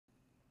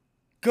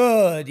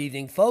Good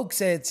evening, folks.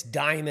 It's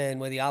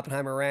Diamond with the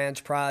Oppenheimer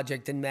Ranch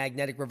Project and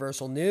Magnetic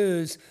Reversal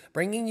News,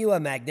 bringing you a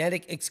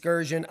magnetic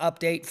excursion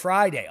update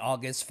Friday,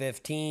 August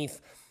 15th,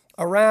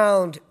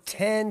 around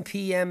 10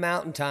 p.m.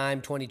 Mountain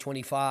Time,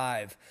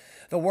 2025.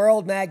 The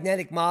World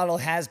Magnetic Model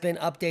has been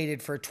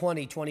updated for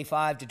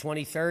 2025 to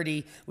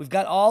 2030. We've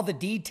got all the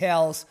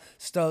details,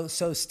 so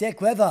stick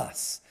with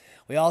us.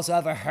 We also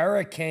have a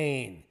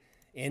hurricane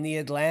in the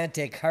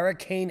Atlantic,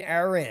 Hurricane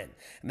Erin,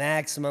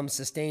 maximum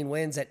sustained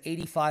winds at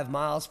 85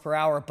 miles per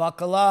hour.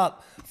 Buckle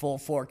up, full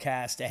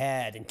forecast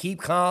ahead, and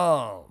keep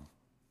calm.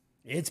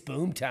 It's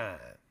boom time.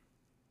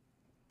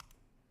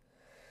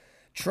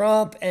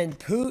 Trump and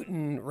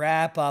Putin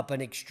wrap up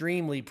an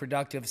extremely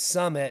productive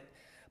summit,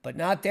 but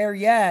not there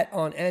yet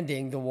on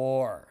ending the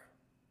war.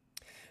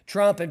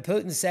 Trump and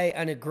Putin say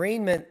an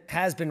agreement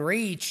has been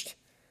reached,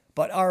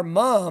 but are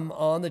mum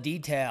on the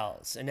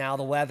details. And now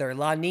the weather.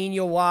 La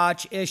Nina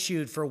watch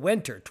issued for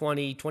winter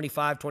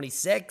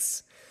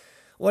 2025-26.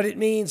 What it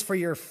means for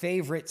your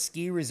favorite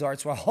ski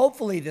resorts. Well,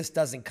 hopefully this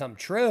doesn't come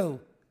true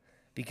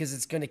because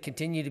it's going to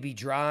continue to be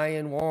dry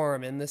and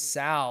warm in the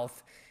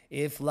south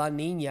if La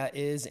Nina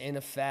is in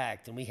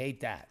effect. And we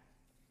hate that.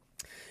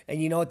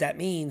 And you know what that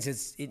means?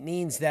 It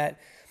means that,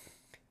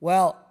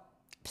 well,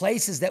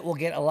 places that will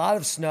get a lot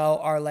of snow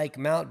are like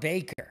Mount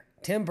Baker,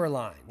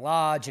 Timberline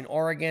Lodge in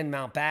Oregon,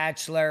 Mount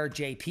Bachelor,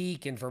 Jay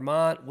Peak in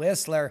Vermont,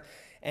 Whistler.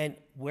 And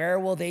where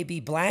will they be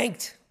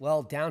blanked?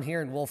 Well, down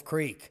here in Wolf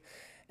Creek.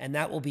 And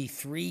that will be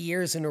 3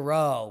 years in a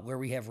row where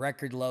we have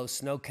record low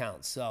snow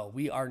counts. So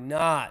we are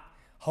not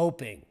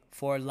hoping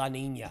for La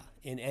Nina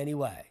in any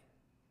way.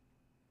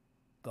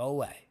 Go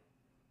away.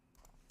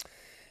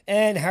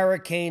 And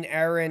Hurricane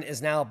Erin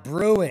is now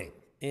brewing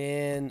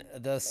in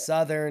the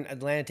southern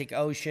Atlantic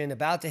Ocean,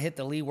 about to hit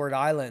the Leeward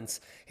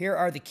Islands. Here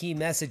are the key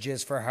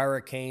messages for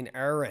Hurricane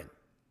Erin.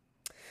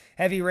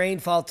 Heavy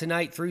rainfall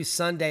tonight through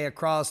Sunday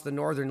across the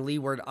northern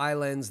Leeward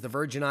Islands, the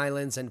Virgin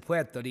Islands, and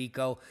Puerto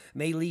Rico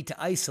may lead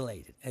to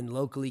isolated and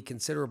locally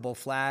considerable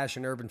flash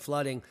and urban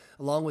flooding,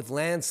 along with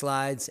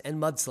landslides and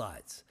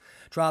mudslides.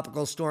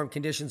 Tropical storm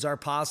conditions are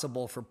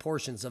possible for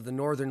portions of the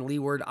northern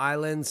Leeward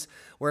Islands,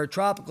 where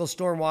tropical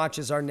storm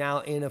watches are now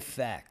in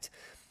effect.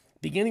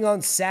 Beginning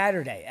on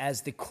Saturday,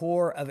 as the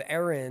core of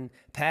Erin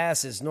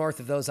passes north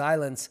of those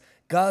islands,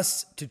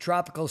 gusts to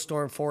tropical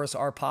storm force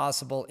are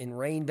possible in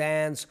rain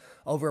bands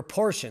over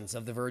portions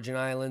of the Virgin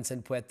Islands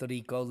and Puerto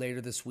Rico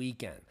later this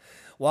weekend.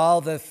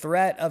 While the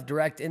threat of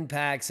direct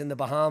impacts in the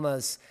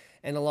Bahamas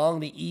and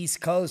along the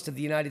east coast of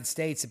the United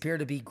States appear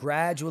to be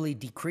gradually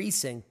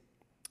decreasing,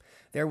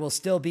 there will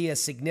still be a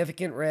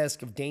significant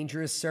risk of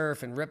dangerous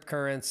surf and rip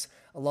currents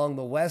along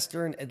the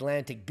western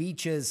Atlantic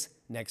beaches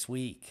next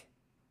week.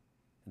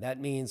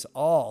 That means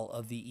all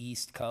of the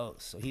East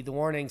Coast. So heed the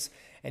warnings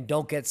and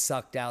don't get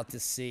sucked out to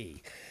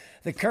sea.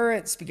 The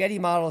current spaghetti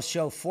models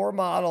show 4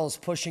 models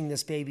pushing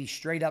this baby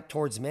straight up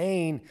towards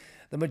Maine.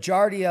 The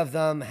majority of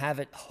them have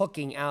it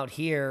hooking out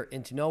here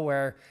into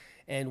nowhere,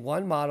 and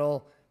 1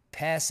 model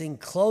passing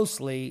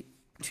closely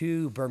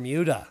to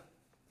Bermuda.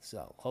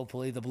 So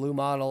hopefully the blue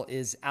model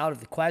is out of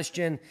the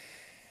question.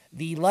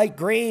 The light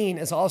green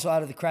is also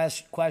out of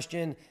the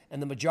question,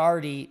 and the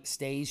majority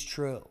stays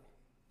true.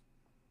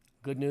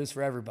 Good news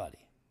for everybody.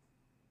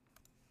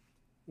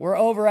 We're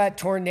over at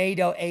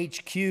Tornado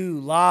HQ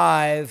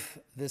Live,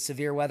 the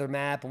severe weather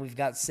map, and we've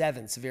got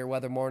 7 severe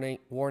weather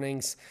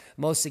warnings.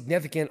 Most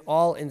significant,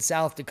 all in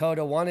South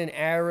Dakota, 1 in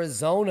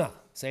Arizona.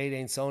 Say it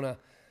ain't Sona.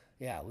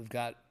 Yeah, we've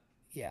got,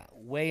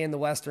 way in the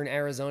western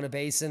Arizona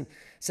basin.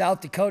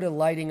 South Dakota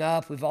lighting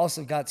up. We've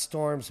also got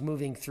storms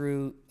moving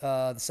through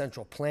the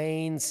Central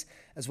Plains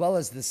as well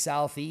as the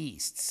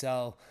southeast.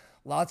 So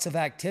lots of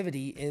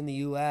activity in the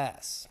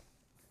U.S.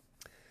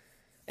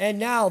 And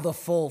now the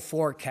full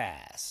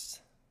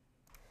forecast.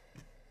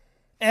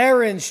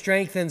 Erin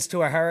strengthens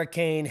to a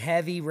hurricane.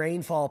 Heavy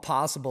rainfall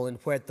possible in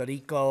Puerto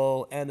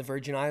Rico and the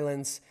Virgin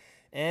Islands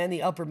and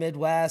the upper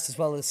Midwest as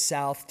well as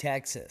South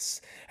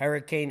Texas.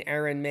 Hurricane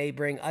Erin may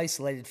bring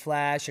isolated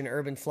flash and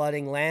urban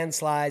flooding,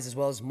 landslides as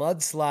well as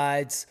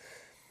mudslides,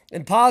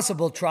 and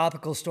possible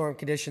tropical storm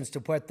conditions to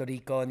Puerto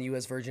Rico and the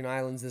U.S. Virgin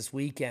Islands this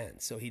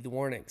weekend. So heed the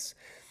warnings.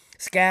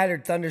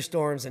 Scattered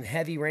thunderstorms and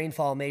heavy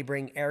rainfall may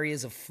bring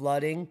areas of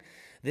flooding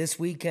this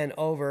weekend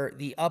over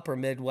the upper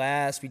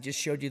Midwest. We just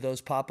showed you those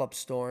pop-up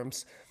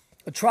storms.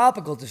 A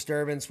tropical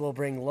disturbance will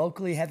bring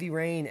locally heavy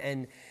rain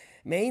and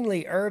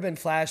mainly urban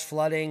flash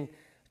flooding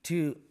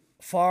to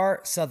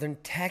far southern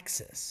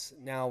Texas.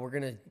 Now we're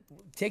going to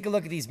take a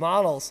look at these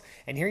models,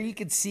 and here you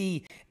can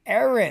see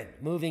Erin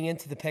moving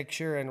into the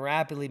picture and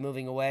rapidly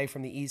moving away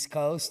from the East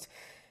Coast,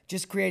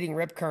 just creating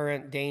rip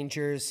current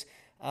dangers.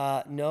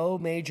 No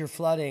major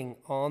flooding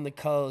on the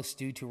coast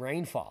due to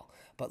rainfall.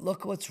 But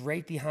look what's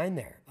right behind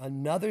there.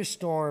 Another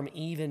storm,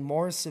 even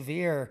more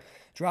severe,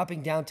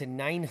 dropping down to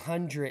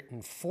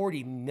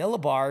 940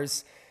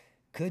 millibars,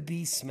 could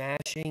be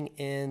smashing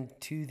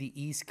into the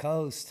East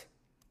Coast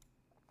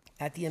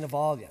at the end of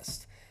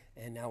August.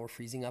 And now we're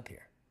freezing up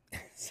here.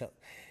 So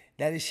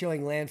that is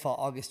showing landfall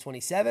August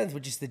 27th,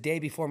 which is the day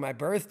before my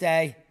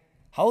birthday.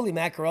 Holy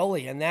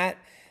macaroni. And that,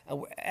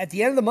 at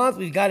the end of the month,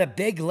 we've got a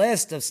big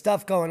list of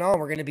stuff going on.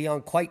 We're going to be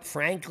on, quite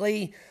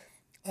frankly.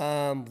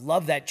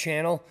 Love that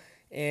channel.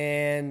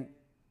 And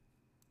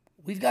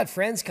we've got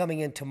friends coming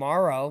in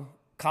tomorrow,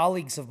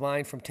 colleagues of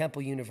mine from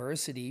Temple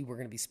University we're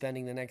going to be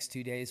spending the next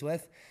 2 days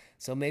with.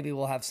 So maybe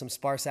we'll have some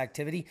sparse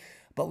activity.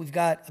 But we've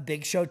got a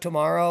big show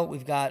tomorrow.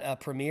 We've got a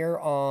premiere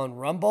on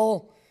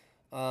Rumble.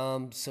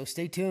 So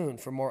stay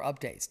tuned for more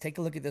updates. Take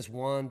a look at this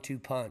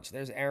 1-2 punch.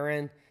 There's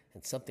Erin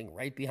and something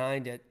right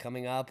behind it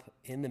coming up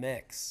in the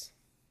mix.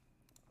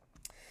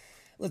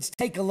 Let's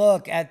take a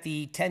look at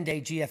the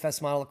 10-day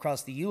GFS model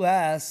across the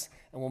U.S.,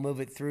 and we'll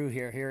move it through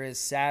here. Here is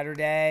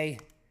Saturday.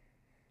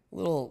 A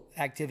little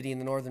activity in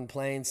the Northern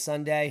Plains.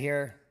 Sunday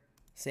here,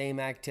 same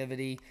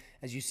activity.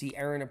 As you see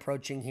Erin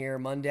approaching here.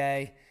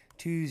 Monday,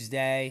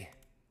 Tuesday,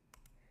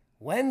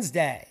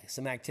 Wednesday,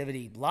 some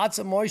activity. Lots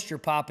of moisture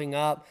popping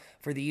up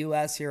for the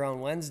U.S. here on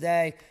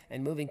Wednesday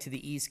and moving to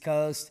the East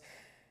Coast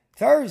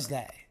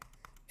Thursday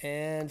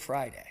and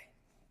Friday.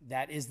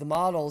 That is the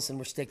models, and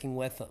we're sticking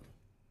with them.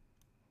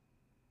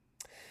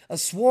 A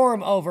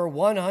swarm over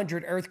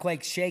 100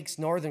 earthquakes shakes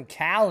northern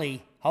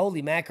Cali.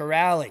 Holy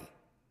macaroni.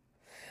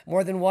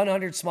 More than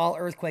 100 small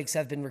earthquakes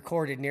have been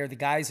recorded near the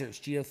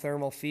Geysers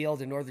geothermal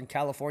field in Northern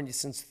California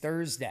since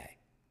Thursday,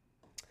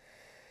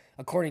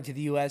 according to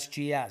the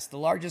USGS. The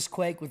largest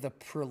quake with a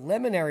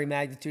preliminary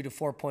magnitude of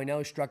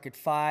 4.0 struck at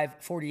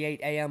 5:48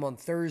 a.m. on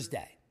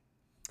Thursday.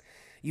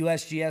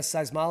 USGS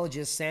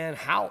seismologist San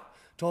Hout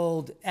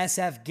told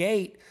SF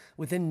Gate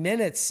within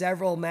minutes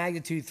several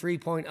magnitude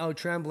 3.0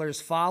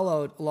 tremblers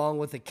followed, along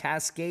with a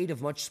cascade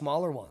of much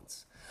smaller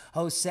ones.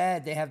 Ho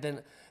said there have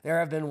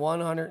been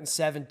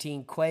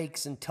 117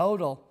 quakes in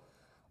total,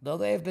 though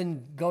they have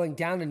been going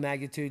down in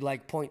magnitude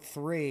like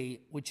 0.3,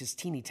 which is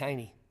teeny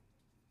tiny.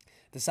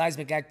 The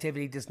seismic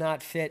activity does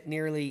not fit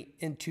nearly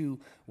into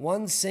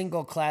one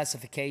single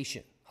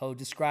classification. Ho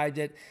described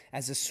it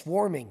as a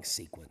swarming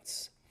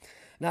sequence.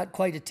 Not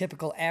quite a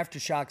typical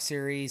aftershock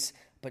series,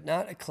 but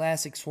not a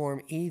classic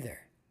swarm either.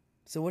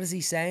 So what is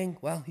he saying?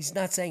 Well, he's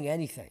not saying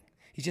anything.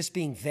 He's just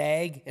being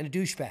vague and a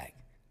douchebag,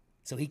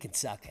 so he can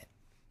suck it.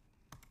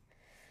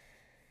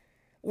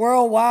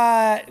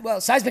 Worldwide,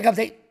 seismic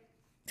update.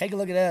 Take a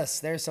look at this.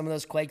 There's some of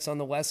those quakes on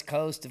the west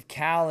coast of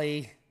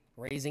Cali,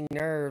 raising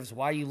nerves.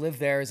 Why you live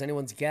there is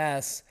anyone's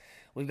guess.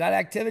 We've got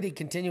activity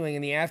continuing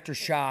in the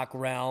aftershock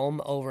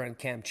realm over in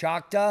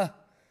Kamchatka.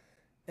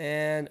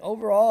 And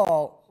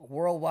overall,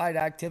 worldwide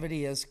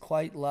activity is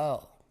quite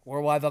low.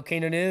 Worldwide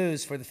volcano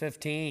news for the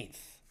 15th.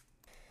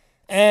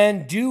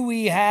 And do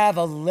we have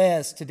a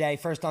list today?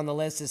 First on the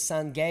list is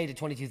Sangay to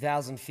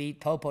 22,000 feet,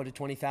 Popo to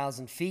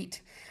 20,000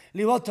 feet,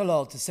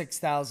 Liwotolo to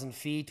 6,000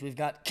 feet. We've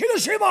got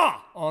Kiloshima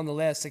on the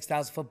list,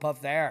 6,000 foot puff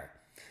there.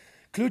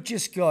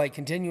 Kluchiskoy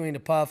continuing to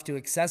puff to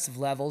excessive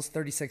levels,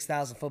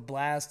 36,000 foot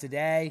blast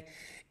today.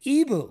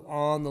 Ibu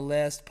on the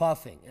list,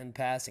 puffing and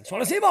passing.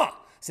 Swanasima,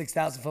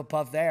 6,000 foot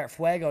puff there.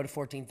 Fuego to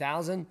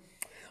 14,000.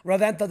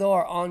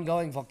 Reventador,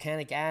 ongoing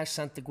volcanic ash.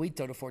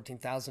 Santaguito to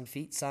 14,000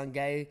 feet.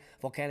 Sangay,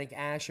 volcanic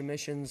ash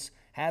emissions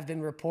have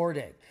been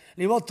reported.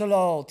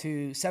 Liwotolo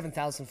to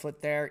 7,000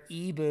 foot there.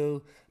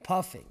 Ibu,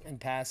 puffing and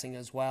passing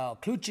as well.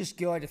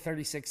 Kluchiskoy to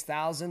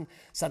 36,000.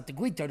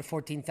 Santaguito to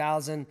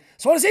 14,000.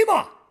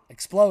 Swanasima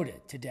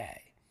exploded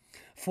today.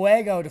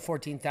 Fuego to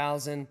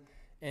 14,000.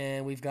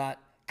 And we've got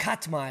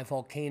Katmai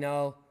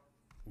volcano.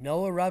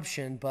 No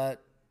eruption,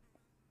 but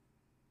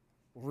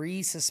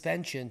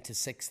resuspension to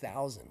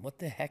 6,000. What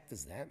the heck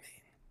does that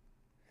mean?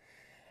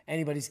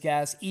 Anybody's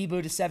guess.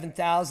 Ibu to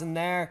 7,000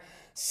 there.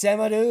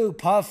 Semadu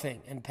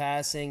puffing and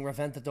passing.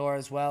 Reventador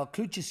as well.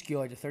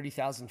 Kluchiskoy to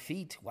 30,000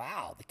 feet.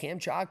 Wow, the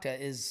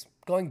Kamchatka is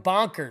going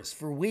bonkers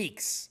for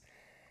weeks.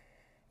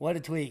 What a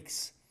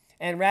tweaks.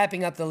 And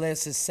wrapping up the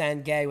list is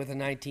Sangay with a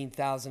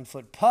 19,000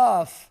 foot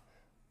puff,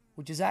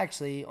 which is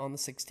actually on the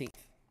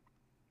 16th.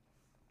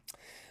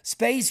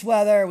 Space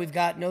weather, we've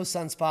got no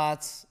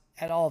sunspots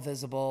at all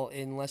visible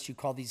unless you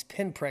call these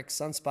pinprick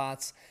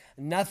sunspots.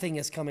 Nothing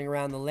is coming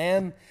around the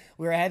limb.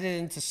 We're headed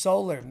into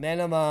solar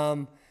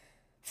minimum.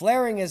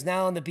 Flaring is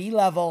now on the B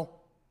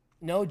level.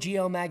 No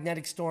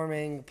geomagnetic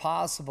storming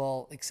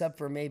possible except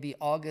for maybe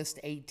August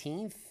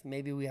 18th.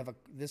 Maybe we have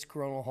this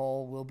coronal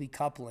hole will be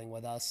coupling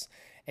with us,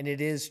 and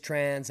it is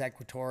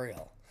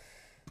trans-equatorial.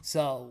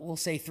 So we'll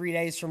say 3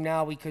 days from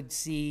now we could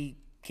see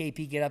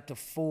KP get up to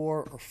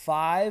 4 or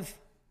 5.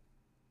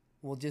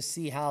 We'll just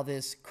see how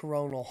this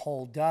coronal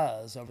hole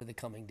does over the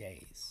coming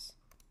days.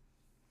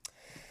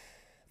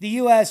 The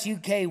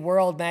US-UK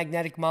World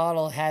Magnetic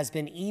Model has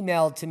been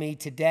emailed to me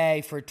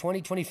today for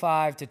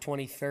 2025 to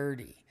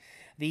 2030.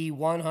 The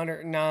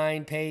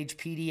 109-page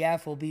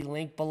PDF will be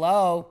linked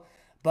below,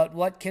 but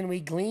what can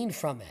we glean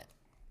from it?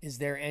 Is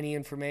there any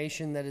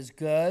information that is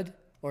good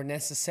or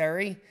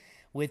necessary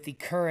with the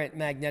current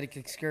magnetic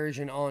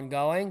excursion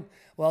ongoing?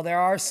 Well, there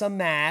are some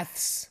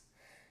maths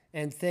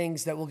and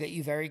things that will get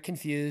you very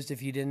confused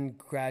if you didn't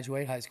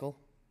graduate high school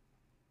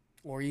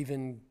or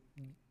even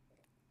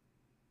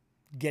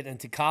get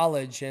into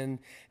college and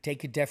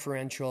take a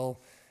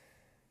differential,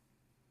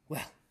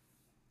 well,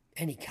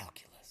 any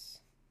calculus.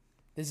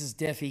 This is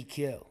diff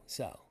EQ.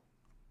 So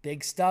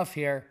big stuff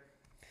here.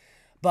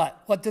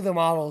 But what do the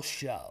models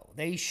show?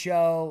 They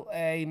show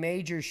a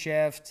major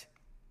shift.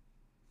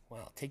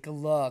 Well, take a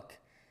look.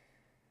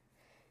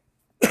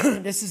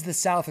 This is the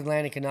South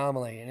Atlantic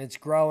anomaly, and it's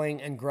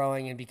growing and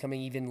growing and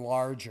becoming even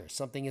larger.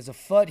 Something is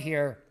afoot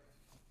here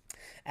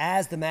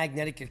as the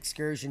magnetic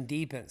excursion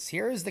deepens.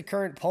 Here is the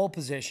current pole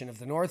position of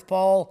the North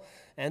Pole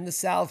and the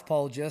South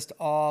Pole just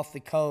off the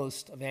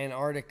coast of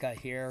Antarctica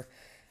here.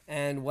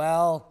 And,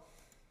 well,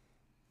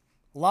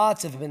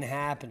 lots have been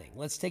happening.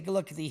 Let's take a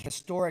look at the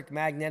historic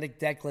magnetic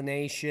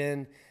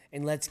declination,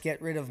 and let's get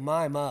rid of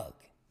my mug.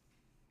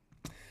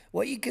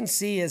 What you can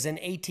see is in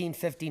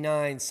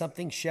 1859,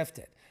 something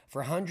shifted.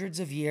 For hundreds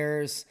of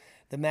years,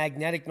 the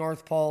magnetic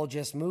North Pole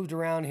just moved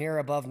around here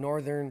above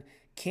northern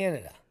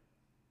Canada.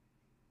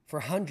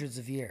 For hundreds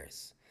of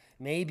years,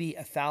 maybe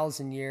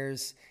 1,000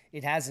 years,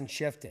 it hasn't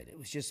shifted. It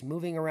was just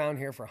moving around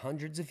here for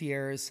hundreds of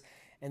years.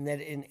 And then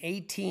in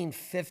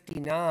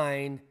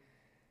 1859,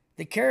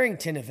 the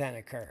Carrington event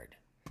occurred.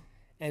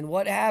 And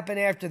what happened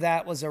after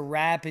that was a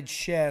rapid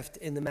shift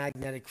in the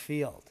magnetic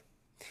field.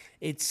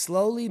 It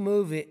slowly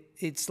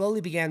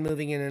began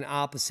moving in an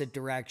opposite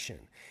direction.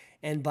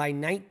 And by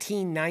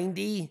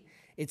 1990,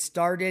 it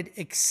started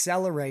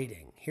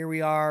accelerating. Here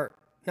we are,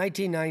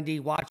 1990,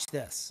 watch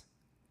this.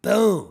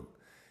 Boom.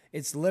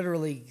 It's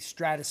literally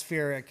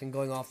stratospheric and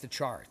going off the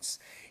charts.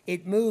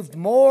 It moved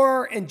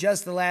more in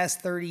just the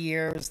last 30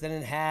 years than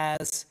it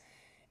has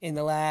in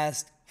the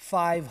last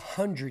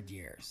 500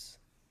 years.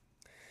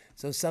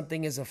 So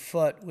something is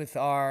afoot with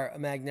our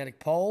magnetic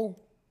pole.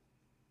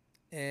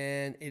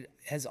 And it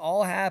has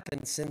all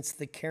happened since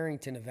the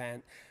Carrington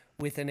event,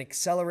 with an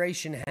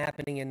acceleration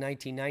happening in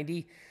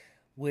 1990,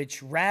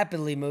 which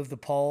rapidly moved the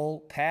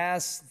pole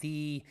past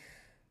the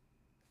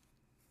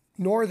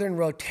northern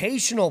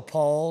rotational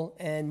pole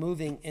and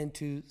moving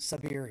into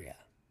Siberia.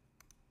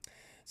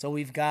 So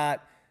we've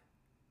got,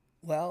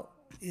 well,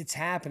 it's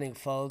happening,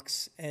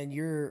 folks, and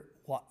you're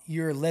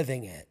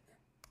living it.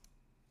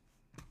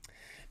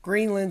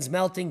 Greenland's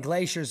melting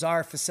glaciers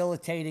are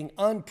facilitating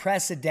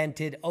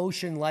unprecedented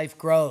ocean life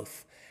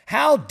growth.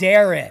 How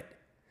dare it?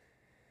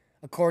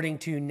 According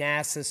to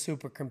NASA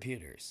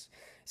supercomputers.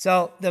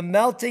 So the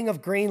melting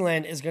of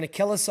Greenland is going to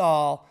kill us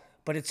all,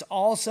 but it's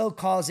also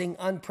causing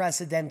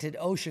unprecedented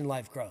ocean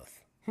life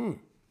growth.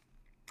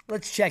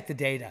 Let's check the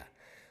data.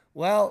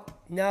 Well,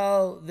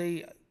 no,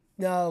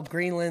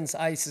 Greenland's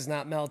ice is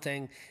not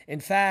melting. In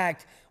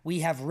fact, we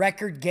have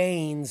record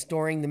gains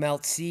during the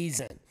melt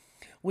season.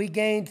 We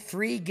gained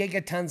 3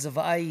 gigatons of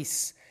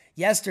ice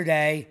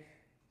yesterday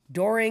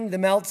during the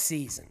melt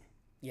season.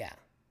 Yeah,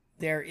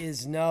 there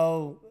is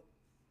no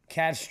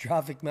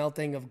catastrophic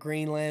melting of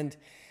Greenland,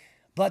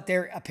 but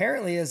there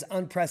apparently is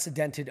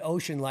unprecedented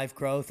ocean life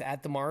growth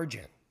at the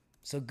margin.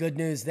 So good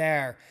news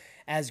there,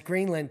 as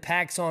Greenland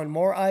packs on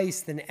more ice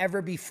than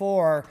ever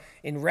before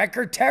in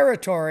record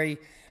territory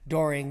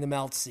during the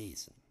melt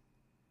season.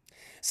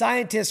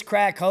 Scientists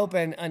crack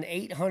open an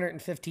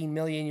 815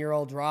 million year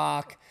old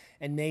rock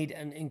and made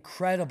an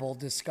incredible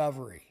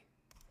discovery.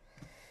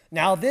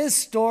 Now this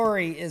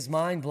story is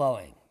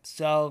mind-blowing.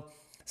 So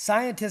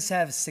scientists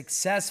have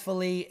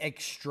successfully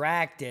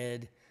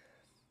extracted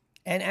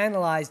and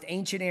analyzed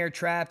ancient air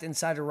trapped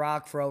inside a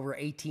rock for over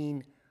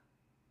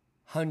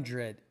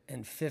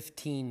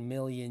 1,815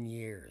 million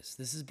years.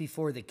 This is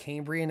before the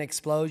Cambrian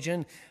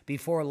explosion,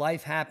 before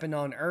life happened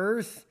on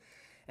Earth,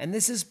 and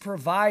this is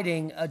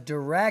providing a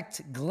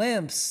direct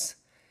glimpse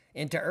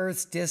into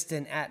Earth's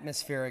distant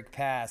atmospheric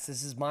past.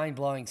 This is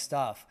mind-blowing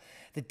stuff.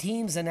 The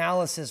team's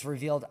analysis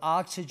revealed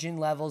oxygen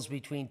levels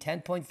between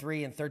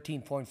 10.3 and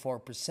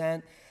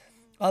 13.4%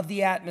 of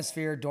the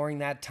atmosphere during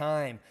that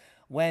time,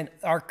 when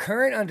our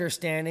current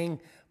understanding,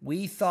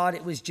 we thought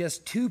it was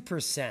just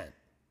 2%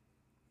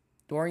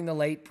 during the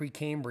late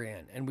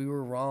Precambrian, and we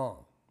were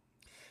wrong.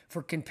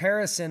 For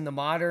comparison, the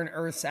modern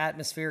Earth's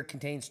atmosphere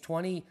contains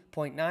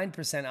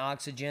 20.9%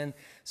 oxygen,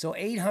 so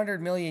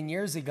 800 million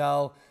years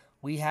ago,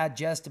 we had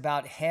just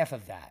about half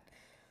of that,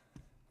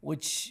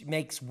 which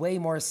makes way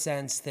more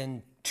sense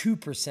than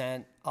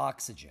 2%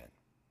 oxygen.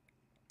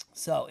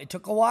 So it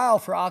took a while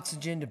for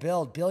oxygen to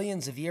build,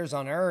 billions of years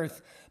on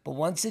Earth, but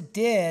once it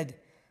did,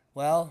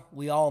 well,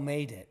 we all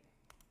made it.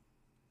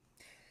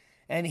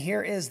 And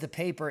here is the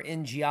paper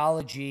in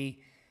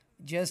Geology,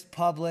 just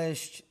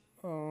published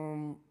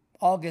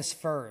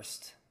August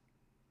 1st.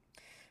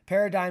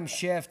 Paradigm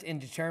shift in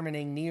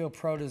determining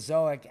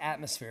neoprotozoic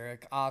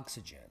atmospheric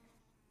oxygen.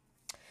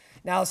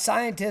 Now,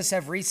 scientists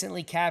have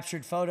recently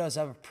captured photos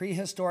of a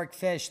prehistoric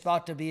fish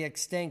thought to be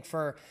extinct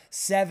for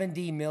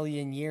 70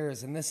 million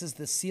years, and this is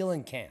the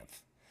coelacanth,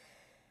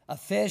 a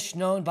fish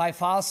known by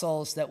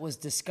fossils that was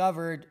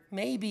discovered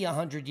maybe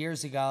 100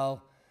 years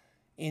ago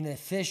in a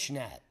fish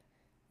net.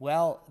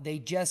 Well, they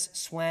just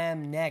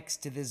swam next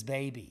to this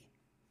baby.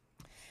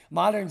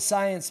 Modern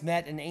science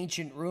met an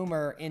ancient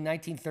rumor in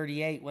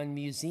 1938 when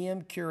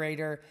museum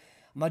curator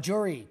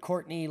Marjorie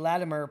Courtney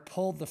Latimer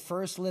pulled the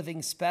first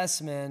living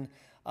specimen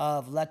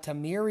of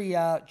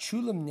Latimeria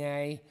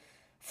chulumnae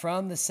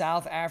from the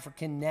South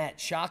African net,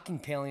 shocking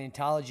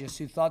paleontologists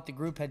who thought the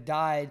group had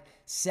died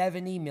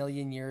 70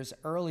 million years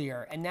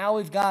earlier. And now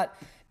we've got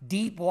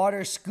deep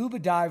water scuba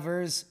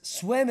divers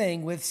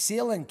swimming with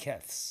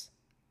coelacanths.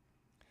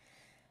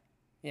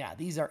 Yeah,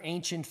 these are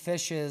ancient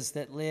fishes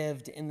that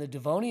lived in the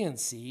Devonian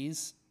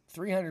seas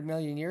 300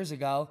 million years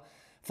ago,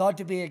 thought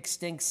to be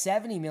extinct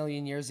 70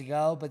 million years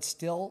ago, but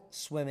still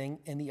swimming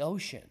in the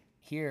ocean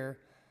here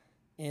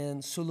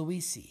in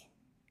Sulawesi.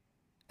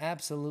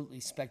 Absolutely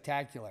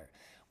spectacular.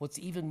 What's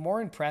even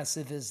more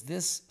impressive is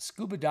this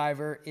scuba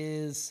diver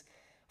is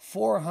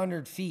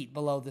 400 feet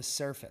below the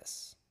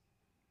surface.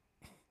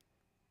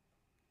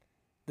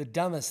 The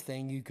dumbest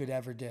thing you could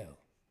ever do.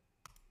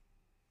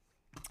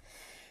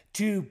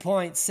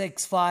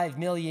 2.65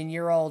 million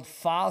year old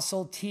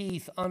fossil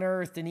teeth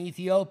unearthed in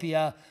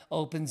Ethiopia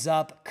opens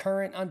up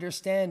current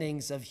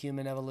understandings of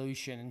human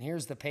evolution. And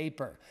here's the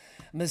paper.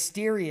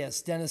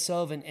 Mysterious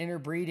Dennisovven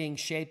interbreeding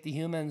shaped the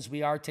humans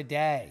we are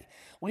today.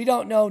 We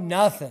don't know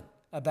nothing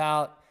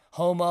about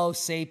Homo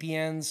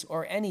sapiens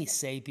or any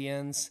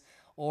sapiens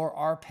or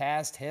our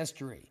past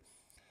history.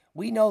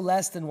 We know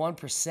less than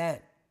 1%.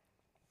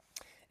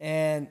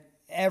 And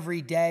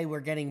every day we're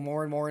getting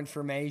more and more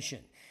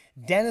information.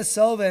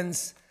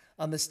 Dennisovens,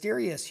 a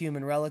mysterious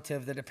human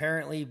relative that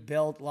apparently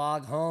built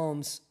log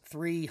homes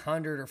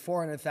 300 or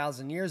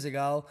 400,000 years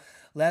ago,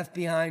 left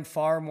behind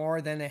far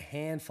more than a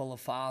handful of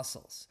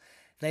fossils.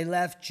 They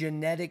left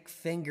genetic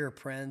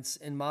fingerprints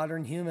in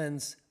modern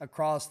humans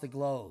across the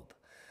globe.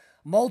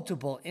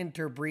 Multiple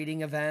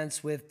interbreeding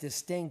events with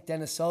distinct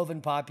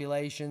Denisovan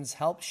populations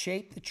helped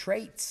shape the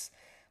traits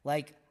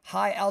like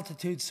high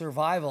altitude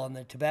survival in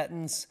the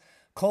Tibetans,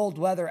 cold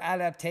weather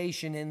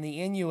adaptation in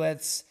the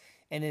Inuits,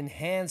 and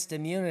enhanced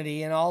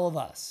immunity in all of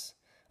us.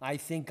 I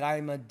think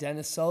I'm a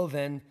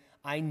Denisovan.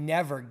 I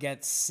never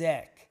get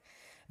sick.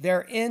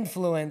 Their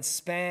influence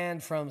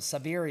spanned from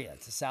Siberia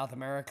to South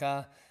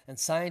America, and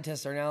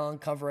scientists are now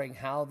uncovering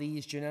how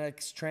these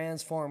genetics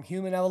transform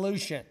human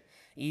evolution,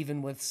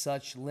 even with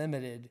such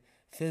limited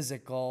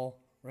physical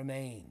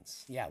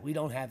remains. Yeah, we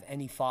don't have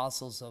any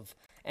fossils of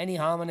any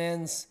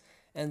hominins,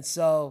 and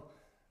so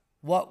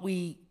what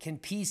we can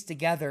piece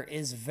together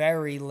is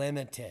very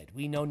limited.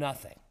 We know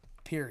nothing,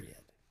 period.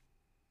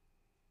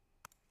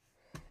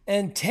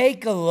 And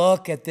take a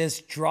look at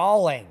this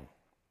drawing.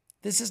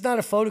 This is not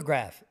a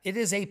photograph. It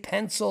is a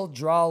pencil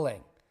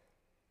drawing.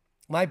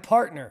 My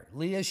partner,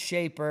 Leah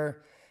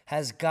Shaper,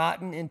 has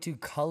gotten into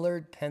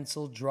colored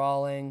pencil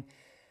drawing,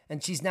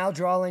 and she's now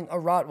drawing a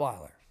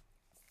Rottweiler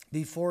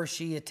before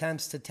she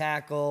attempts to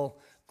tackle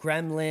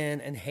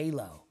Gremlin and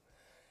Halo.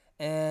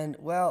 And,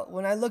 well,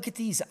 when I look at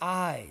these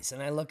eyes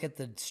and I look at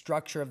the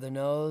structure of the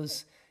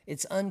nose,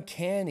 it's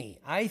uncanny.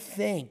 I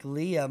think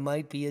Leah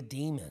might be a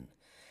demon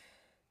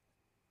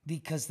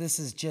because this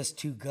is just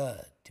too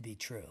good to be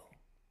true.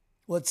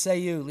 What say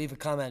you? Leave a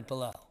comment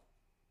below.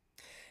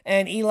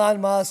 And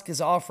Elon Musk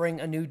is offering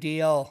a new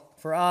deal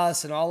for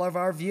us and all of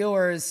our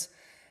viewers,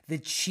 the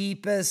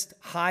cheapest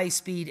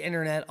high-speed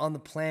internet on the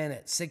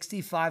planet,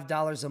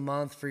 $65 a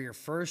month for your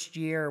first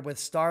year with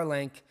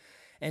Starlink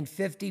and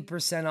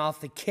 50% off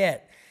the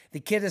kit.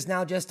 The kit is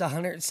now just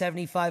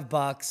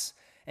 $175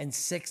 and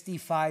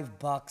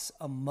 $65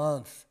 a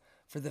month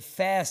for the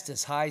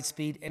fastest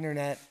high-speed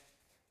internet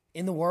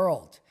in the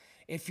world.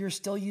 If you're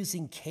still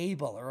using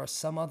cable or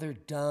some other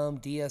dumb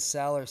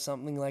DSL or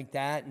something like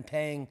that and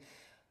paying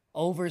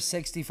over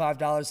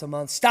 $65 a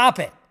month, stop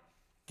it.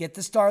 Get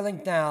the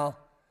Starlink now,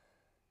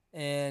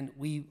 and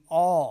we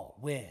all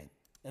win.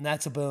 And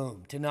that's a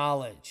boom to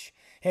knowledge.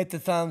 Hit the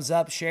thumbs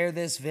up, share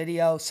this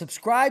video,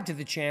 subscribe to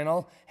the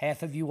channel.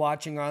 Half of you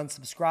watching are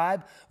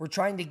unsubscribed. We're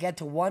trying to get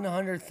to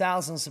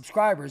 100,000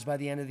 subscribers by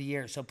the end of the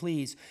year. So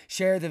please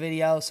share the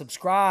video,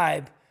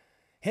 subscribe,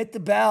 hit the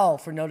bell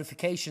for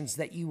notifications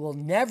that you will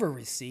never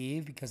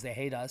receive because they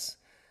hate us,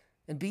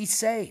 and be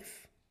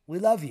safe. We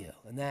love you,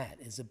 and that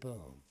is a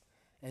boom.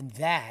 And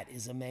that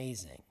is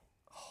amazing.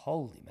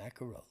 Holy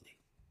macaroni.